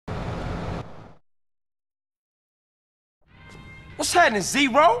What's happening,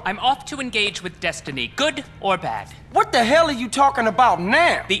 Zero? I'm off to engage with destiny, good or bad. What the hell are you talking about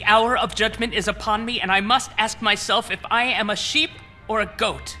now? The hour of judgment is upon me, and I must ask myself if I am a sheep or a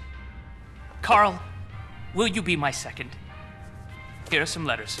goat. Carl, will you be my second? Here are some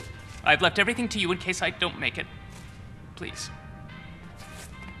letters. I've left everything to you in case I don't make it. Please.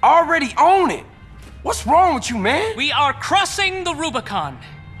 Already own it. What's wrong with you, man? We are crossing the Rubicon.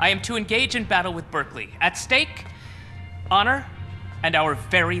 I am to engage in battle with Berkley. At stake, honor and our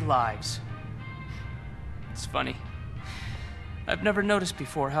very lives. It's funny. I've never noticed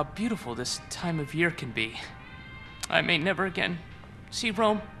before how beautiful this time of year can be. I may never again see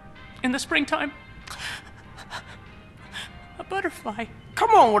Rome in the springtime. A butterfly.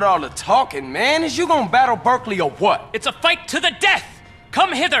 Come on with all the talking, man. Is you gonna battle Berkley or what? It's a fight to the death!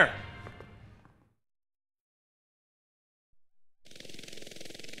 Come hither!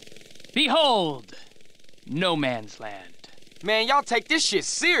 Behold, no man's land. Man, y'all take this shit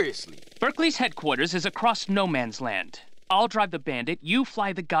seriously. Berkley's headquarters is across no man's land. I'll drive the Bandit, you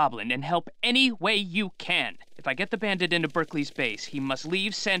fly the Goblin, and help any way you can. If I get the Bandit into Berkley's base, he must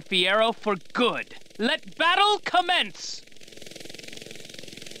leave San Fierro for good. Let battle commence!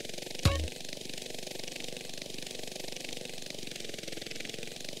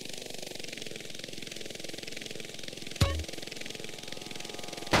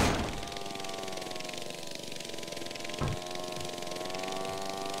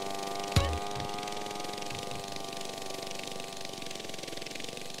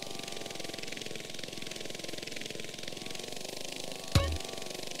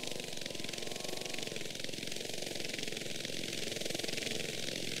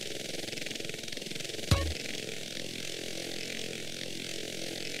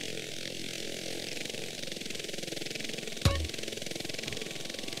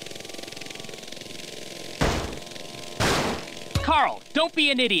 Carl, don't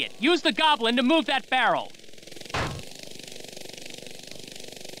be an idiot. Use the Goblin to move that barrel.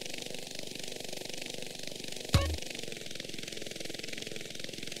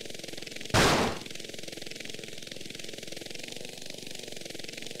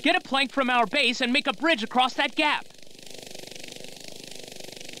 Get a plank from our base and make a bridge across that gap.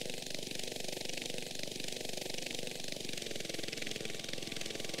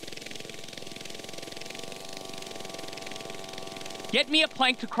 Get me a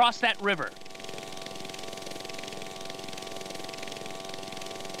plank to cross that river.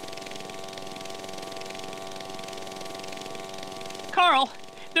 Carl,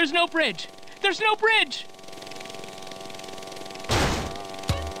 there's no bridge. There's no bridge!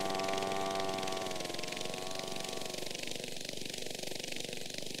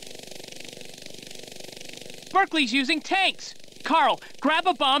 Berkley's using tanks. Carl, grab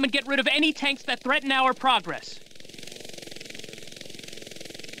a bomb and get rid of any tanks that threaten our progress.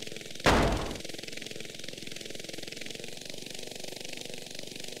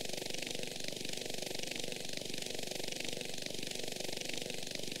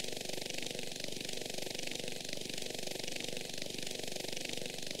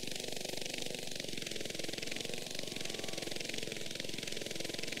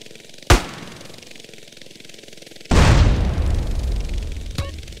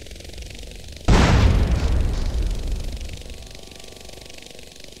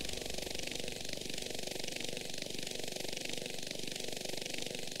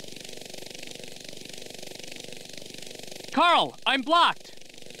 Carl, I'm blocked.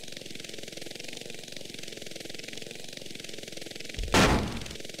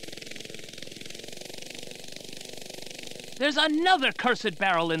 There's another cursed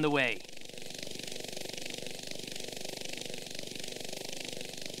barrel in the way.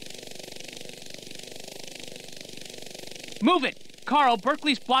 Move it! Carl,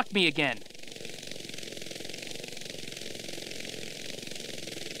 Berkley's blocked me again.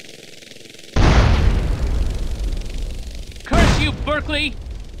 You, Berkley!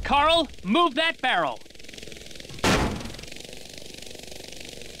 Carl, move that barrel!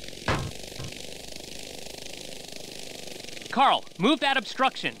 Carl, move that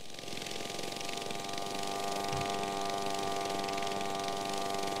obstruction.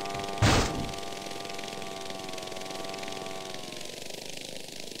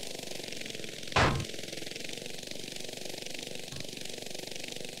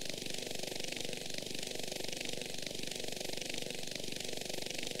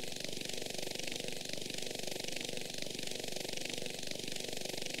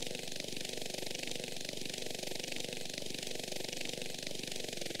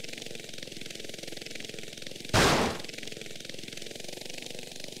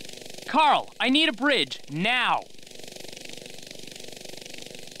 Carl, I need a bridge, now!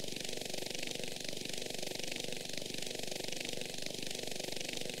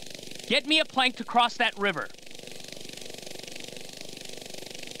 Get me a plank to cross that river.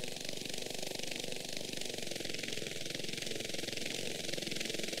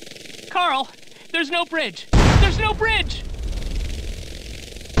 Carl, there's no bridge. There's no bridge!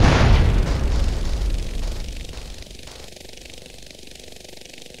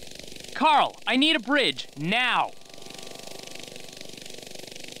 Carl, I need a bridge, now!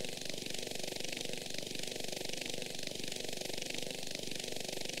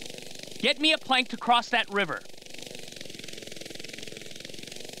 Get me a plank to cross that river.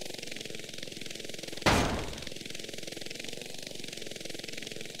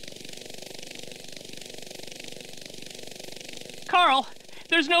 Carl,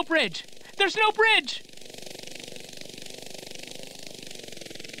 there's no bridge. There's no bridge!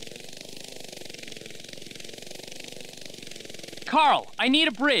 Carl, I need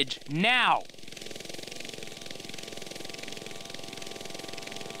a bridge, now!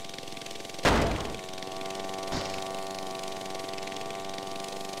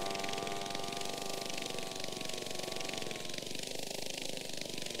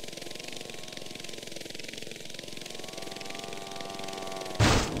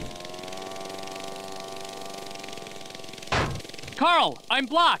 Carl, I'm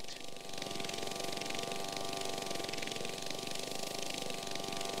blocked!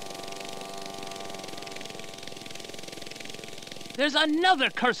 There's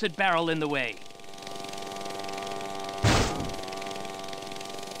another cursed barrel in the way.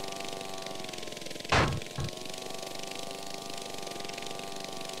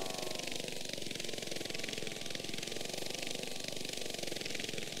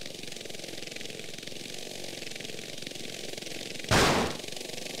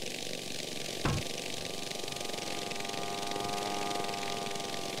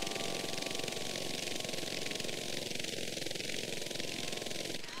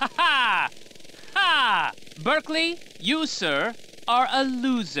 Ha! Ha! Berkley, you, sir, are a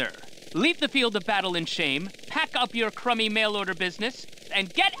loser. Leave the field of battle in shame, pack up your crummy mail-order business,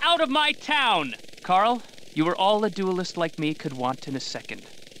 and get out of my town! Carl, you are all a duelist like me could want in a second.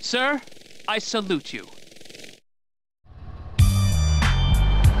 Sir, I salute you.